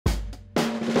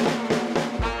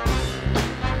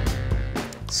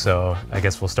So I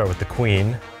guess we'll start with the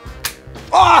queen.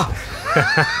 Oh!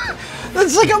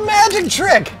 That's like a magic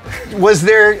trick. Was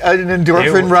there an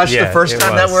endorphin rush the first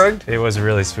time that worked? It was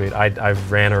really sweet. I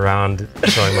ran around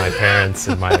showing my parents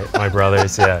and my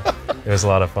brothers. Yeah, it was a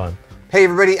lot of fun. Hey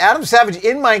everybody, Adam Savage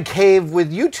in my cave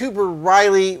with YouTuber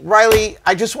Riley. Riley,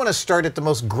 I just want to start at the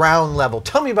most ground level.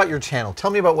 Tell me about your channel.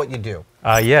 Tell me about what you do.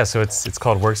 Yeah, so it's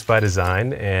called Works by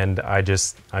Design, and I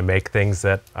make things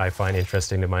that I find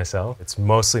interesting to myself. It's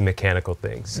mostly mechanical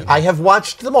things. I have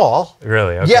watched them all.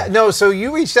 Really? Okay. Yeah, no, so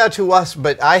you reached out to us,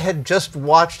 but I had just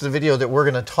watched the video that we're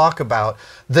going to talk about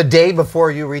the day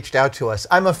before you reached out to us.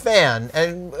 I'm a fan,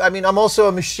 and I mean, I'm also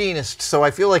a machinist, so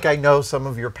I feel like I know some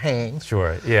of your pain.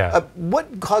 Sure, yeah. What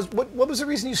was the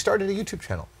reason you started a YouTube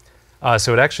channel?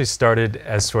 So it actually started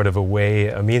as sort of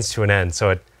a means to an end.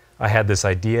 So I had this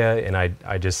idea, and I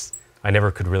never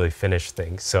could really finish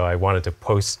things. So I wanted to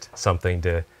post something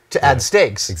to add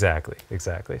stakes.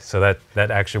 Exactly. So that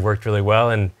actually worked really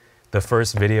well, and the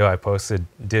first video I posted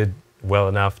did well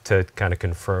enough to kind of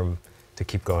confirm to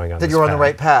keep going on that you're on the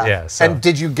right path. Yeah. So. And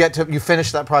did you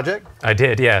finish that project? I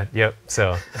did. Yeah. Yep.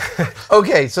 So.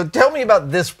 Okay. So tell me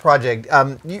about this project.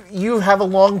 You have a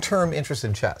long-term interest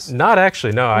in chess. Not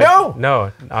actually. No.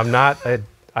 No, I'm not.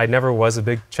 I never was a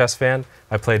big chess fan.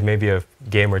 I played maybe a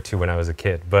game or two when I was a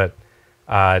kid, but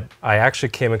I actually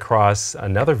came across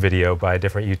another video by a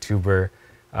different YouTuber,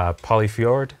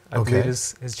 Polyfjord, I believe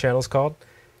his channel's called,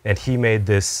 and he made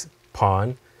this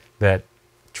pawn that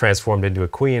transformed into a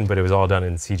queen, but it was all done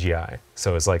in CGI.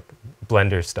 So it was like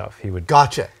Blender stuff. He would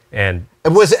Gotcha. And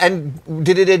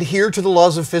did it adhere to the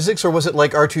laws of physics, or was it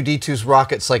like R2-D2's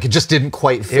rockets? Like it just didn't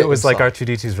quite fit. It was like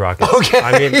R2-D2's rockets. Okay.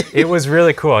 I mean, it was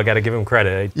really cool. I got to give him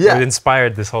credit. It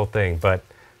inspired this whole thing, but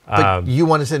you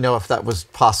wanted to know if that was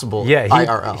possible. Yeah,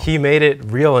 IRL. He made it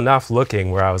real enough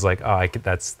looking where I was like, oh,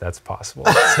 that's possible.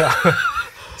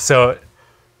 So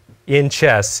in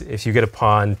chess, if you get a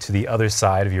pawn to the other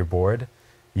side of your board,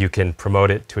 you can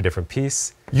promote it to a different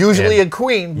piece. Usually a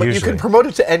queen, but you can promote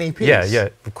it to any piece. Yeah,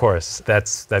 of course.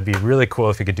 That'd be really cool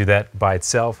if you could do that by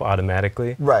itself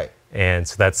automatically. Right. And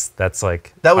so that's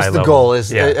like that was the goal,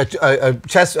 is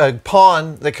a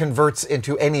pawn that converts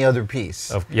into any other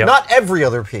piece. Not every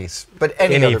other piece, but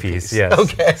any other piece. Yes.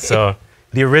 Okay. So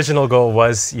the original goal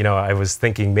was, I was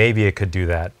thinking maybe it could do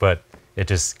that, but it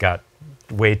just got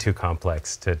way too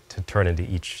complex to turn into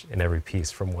each and every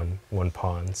piece from one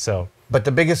pawn. So. But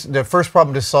the first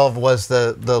problem to solve was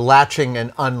the latching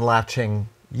and unlatching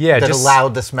that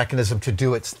allowed this mechanism to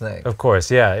do its thing. Of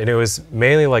course, yeah. And it was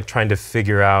mainly like trying to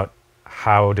figure out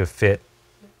how to fit,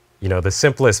 the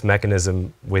simplest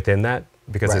mechanism within that,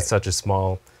 because it's such a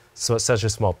small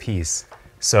piece.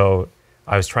 So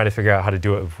I was trying to figure out how to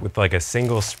do it with like a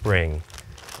single spring.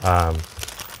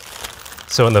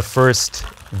 So in the first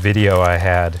video I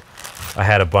had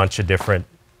a bunch of different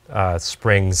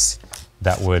springs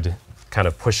that would kind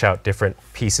of push out different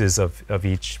pieces of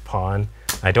each pawn.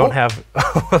 I don't have.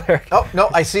 Oh no,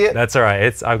 I see it. That's all right.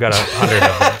 I've got 100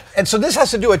 of them. And so this has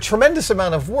to do a tremendous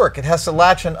amount of work. It has to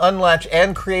latch and unlatch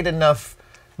and create enough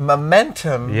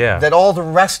momentum that all the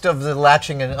rest of the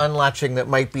latching and unlatching that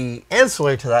might be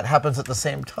ancillary to that happens at the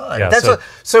same time. Yeah,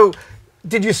 so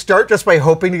did you start just by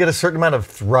hoping to get a certain amount of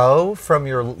throw from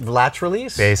your latch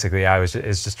release? Basically,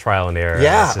 it's just trial and error.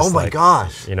 Yeah. Oh my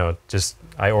gosh.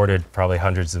 I ordered probably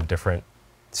hundreds of different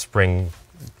spring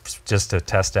just to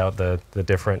test out the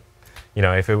different,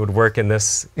 if it would work in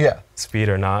this speed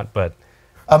or not. But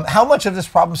how much of this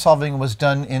problem solving was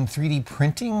done in 3D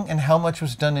printing, and how much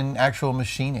was done in actual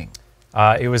machining?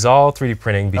 It was all 3D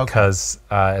printing because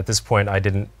at this point I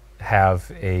didn't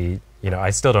have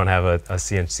I still don't have a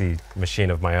CNC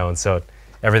machine of my own, so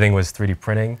everything was 3D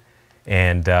printing.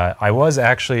 And I was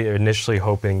actually initially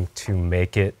hoping to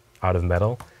make it out of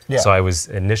metal. Yeah. So I was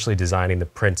initially designing the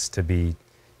prints to be,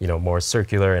 more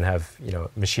circular and have,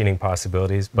 machining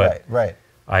possibilities. But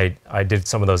I did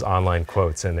some of those online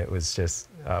quotes, and it was just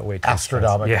way too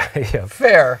astronomical. Yeah.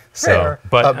 Fair.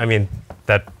 But I mean,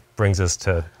 that brings us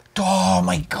to. Oh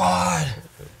my God.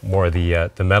 More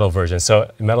the metal version. So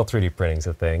metal 3D printing is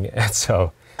a thing, and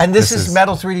so. And this is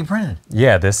metal 3D printed.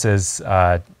 Yeah, this is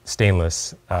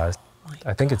stainless. I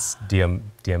think it's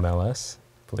DMLS,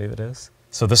 I believe it is.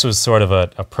 So this was sort of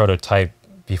a prototype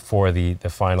before the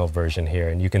final version here,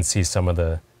 and you can see some of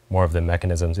more of the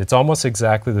mechanisms. It's almost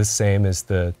exactly the same as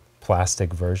the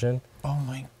plastic version. Oh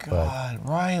my God,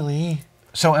 Riley.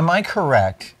 So am I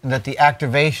correct that the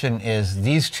activation is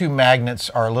these two magnets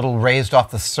are a little raised off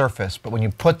the surface, but when you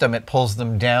put them, it pulls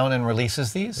them down and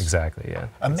releases these? Exactly, yeah.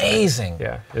 Amazing.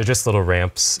 Yeah, they're just little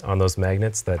ramps on those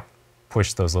magnets that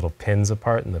push those little pins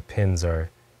apart, and the pins are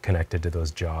connected to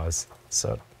those jaws.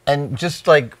 So And just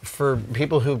like for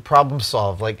people who problem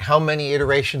solve, like how many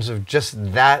iterations of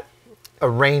just that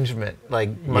arrangement, like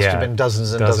must have been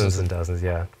dozens and dozens. Dozens and dozens,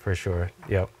 yeah, for sure.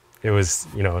 Yep. It was,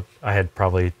 you know, I had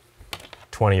probably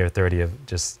 20 or 30 of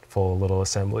just full little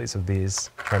assemblies of these,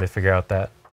 trying to figure out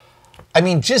that. I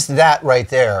mean, just that right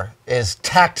there is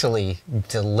tactily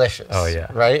delicious. Oh,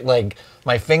 yeah. Right? Like,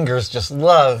 my fingers just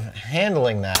love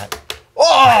handling that.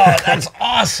 Oh, that's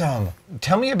awesome.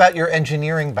 Tell me about your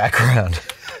engineering background.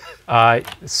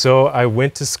 So I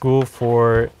went to school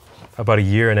for about a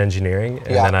year in engineering,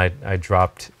 and then I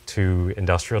dropped to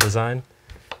industrial design.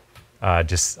 I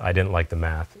didn't like the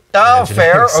math. Oh,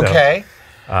 fair, so, okay.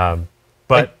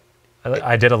 But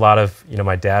I did a lot of, you know,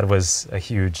 my dad was a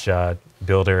huge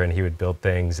builder, and he would build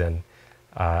things, and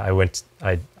I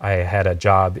had a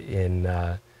job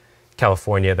in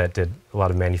California that did a lot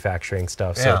of manufacturing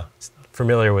stuff, so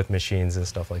familiar with machines and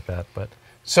stuff like that. But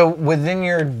so within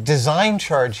your design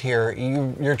charge here,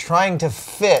 you're trying to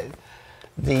fit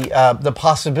the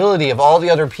possibility of all the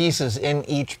other pieces in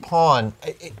each pawn.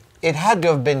 It had to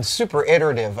have been super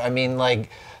iterative. I mean, like,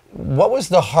 what was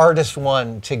the hardest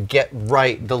one to get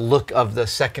right, the look of the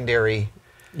secondary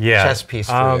chess piece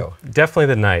for you? Definitely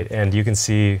the knight, and you can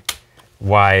see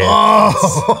why.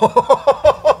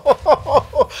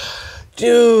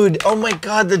 Dude, oh my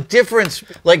God, the difference.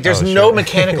 Like, there's no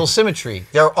mechanical symmetry.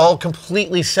 They're all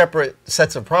completely separate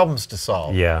sets of problems to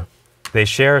solve. Yeah. They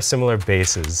share similar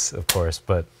bases, of course,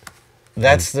 but...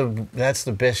 That's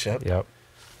the bishop. Yep.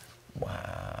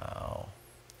 Wow.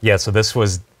 Yeah, so this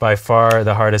was by far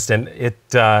the hardest, and it,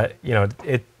 you know,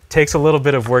 it takes a little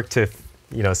bit of work to,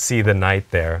 you know, see the knight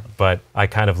there, but I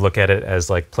kind of look at it as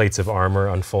like plates of armor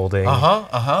unfolding.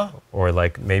 Or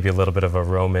like maybe a little bit of a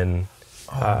Roman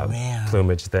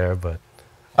plumage there, but...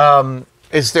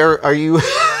 are you...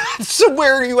 So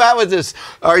where are you at with this?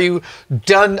 Are you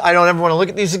done? I don't ever want to look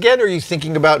at these again? Or are you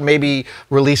thinking about maybe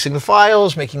releasing the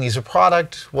files, making these a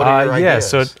product? What are your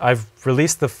ideas? Yeah, so I've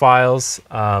released the files,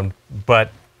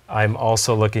 but I'm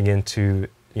also looking into,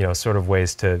 you know, sort of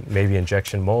ways to maybe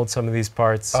injection mold some of these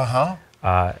parts.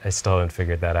 I still haven't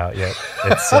figured that out yet.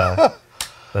 It's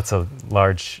that's a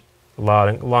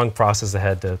long process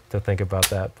ahead to think about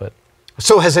that, but.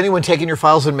 So has anyone taken your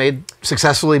files and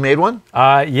successfully made one?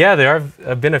 Yeah, there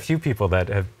have been a few people that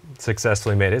have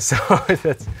successfully made it, so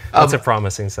that's a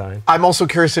promising sign. I'm also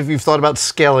curious if you've thought about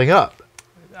scaling up.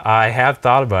 I have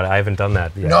thought about it. I haven't done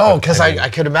that yet. No, because I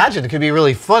could imagine it could be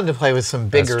really fun to play with some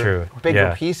bigger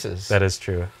pieces. That is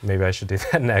true. Maybe I should do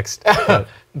that next.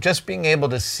 Just being able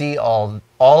to see all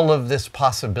of this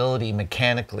possibility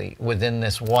mechanically within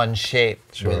this one shape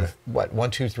with what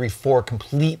 1, 2, 3, 4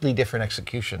 completely different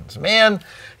executions. Man,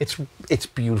 it's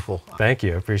beautiful. Thank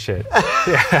you. I appreciate it.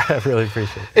 Yeah, I really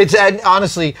appreciate it. And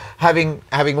honestly, having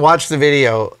watched the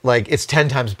video, like, it's 10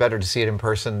 times better to see it in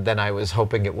person than I was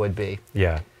hoping it would be.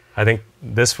 Yeah. I think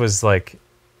this was like,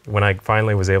 when I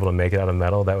finally was able to make it out of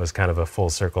metal, that was kind of a full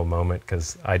circle moment,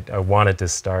 because I wanted to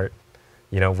start,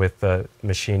 you know, with the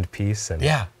machined piece, and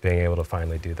being able to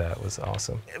finally do that was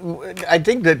awesome. I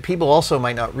think that people also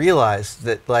might not realize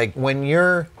that, like, when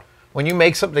you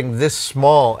make something this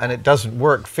small and it doesn't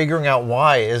work, figuring out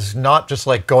why is not just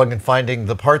like going and finding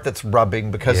the part that's rubbing,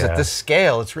 because at this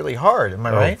scale, it's really hard. Am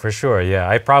I right? For sure, yeah.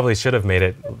 I probably should have made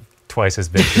it twice as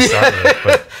big to start with,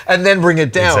 but and then bring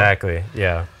it down. Exactly,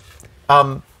 yeah.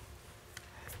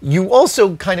 You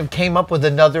also kind of came up with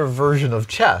another version of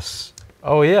chess.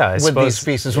 Oh yeah, with these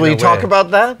pieces. Will you talk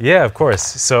about that? Yeah, of course.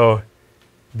 So,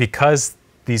 because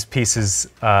these pieces,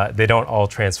 they don't all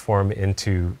transform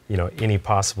into, you know, any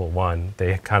possible one.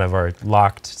 They kind of are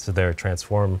locked to their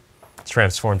transformed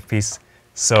piece.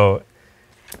 So,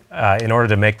 in order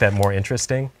to make that more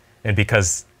interesting, and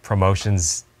because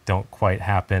promotions don't quite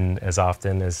happen as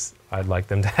often as I'd like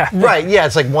them to happen. Right, yeah,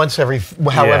 it's like once every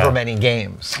however many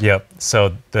games. Yep,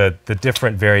 so the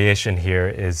different variation here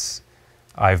is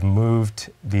I've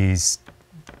moved these,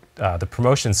 the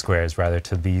promotion squares rather,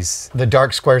 to these. The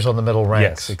dark squares on the middle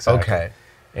ranks. Yes, exactly. Okay.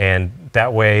 And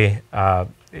that way,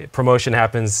 promotion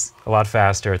happens a lot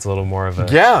faster. It's a little more of a...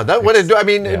 Yeah, that would do. I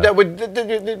mean, that would...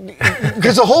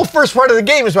 Because the whole first part of the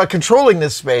game is about controlling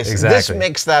this space. Exactly. This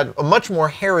makes that a much more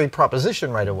hairy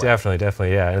proposition right away.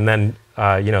 Definitely, yeah. And then,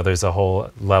 you know, there's a whole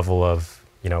level of,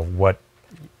 you know, what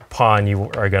pawn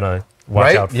you are going to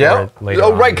watch out for later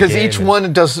on. Oh, right, because each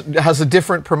one has a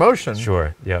different promotion.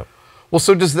 Sure, yeah. Well,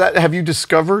 so have you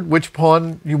discovered which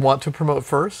pawn you want to promote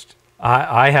first?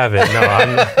 I haven't,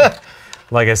 no.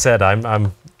 Like I said,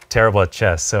 I'm terrible at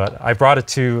chess. So I brought it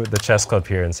to the chess club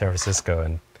here in San Francisco,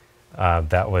 and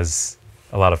that was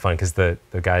a lot of fun, because the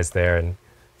guys there and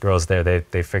girls there,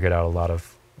 they figured out a lot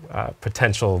of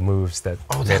potential moves that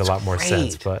made a lot more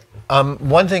sense. But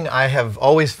one thing I have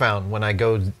always found when I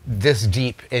go this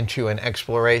deep into an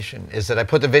exploration is that I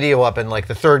put the video up and like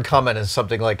the third comment is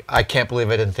something like, I can't believe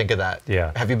I didn't think of that.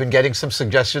 Yeah. Have you been getting some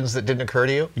suggestions that didn't occur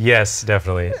to you? Yes,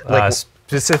 definitely. Like,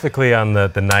 specifically on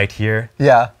the night here.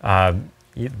 Yeah.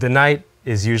 The night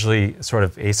is usually sort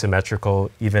of asymmetrical,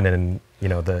 even in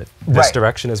this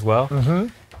direction as well.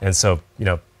 And so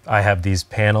I have these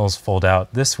panels fold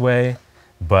out this way,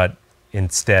 but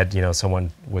instead,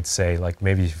 someone would say like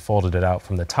maybe you folded it out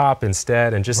from the top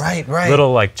instead, and just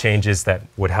little like changes that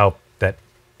would help that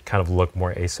kind of look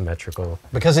more asymmetrical.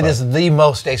 Because it is the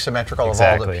most asymmetrical of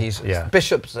all the pieces. Yeah.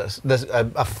 Bishop's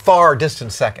a far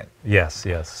distant second. Yes,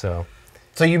 yes.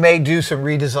 So you may do some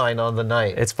redesign on the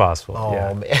night. It's possible. Oh,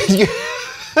 yeah.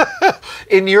 Man.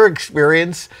 In your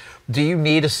experience, do you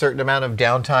need a certain amount of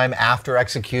downtime after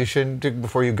execution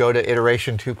before you go to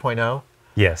iteration 2.0?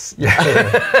 Yes.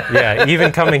 Yeah.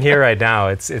 Even coming here right now,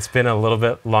 it's been a little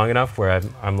bit long enough where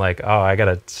I'm like, oh, I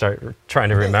gotta start trying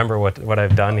to remember what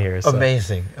I've done here. So.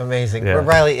 Amazing, amazing. Yeah.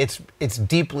 Riley, it's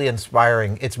deeply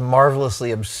inspiring. It's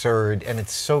marvelously absurd, and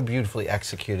it's so beautifully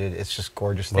executed. It's just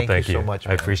gorgeous. Thank you so much,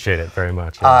 man. I appreciate it very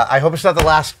much. Yeah. I hope it's not the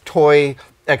last toy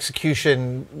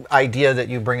execution idea that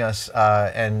you bring us,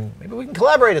 and maybe we can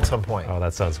collaborate at some point. Oh,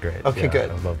 that sounds great. Okay,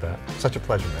 good. I love that. Such a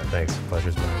pleasure, man. Thanks.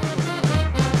 Pleasure's mine.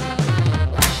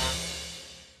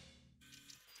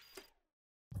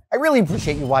 I really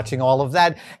appreciate you watching all of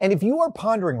that. And if you are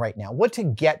pondering right now what to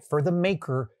get for the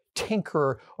maker,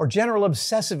 tinkerer, or general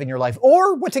obsessive in your life,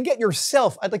 or what to get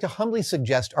yourself, I'd like to humbly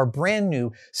suggest our brand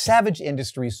new Savage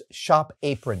Industries Shop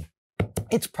Apron.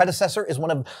 Its predecessor is one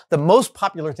of the most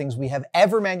popular things we have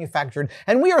ever manufactured,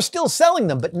 and we are still selling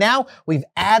them, but now we've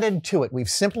added to it. We've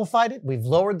simplified it, we've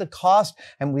lowered the cost,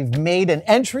 and we've made an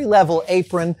entry-level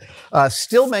apron,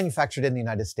 still manufactured in the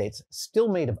United States, still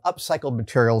made of upcycled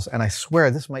materials, and I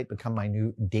swear this might become my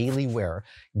new daily wear.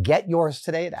 Get yours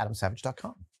today at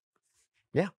adamsavage.com.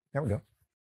 Yeah, there we go.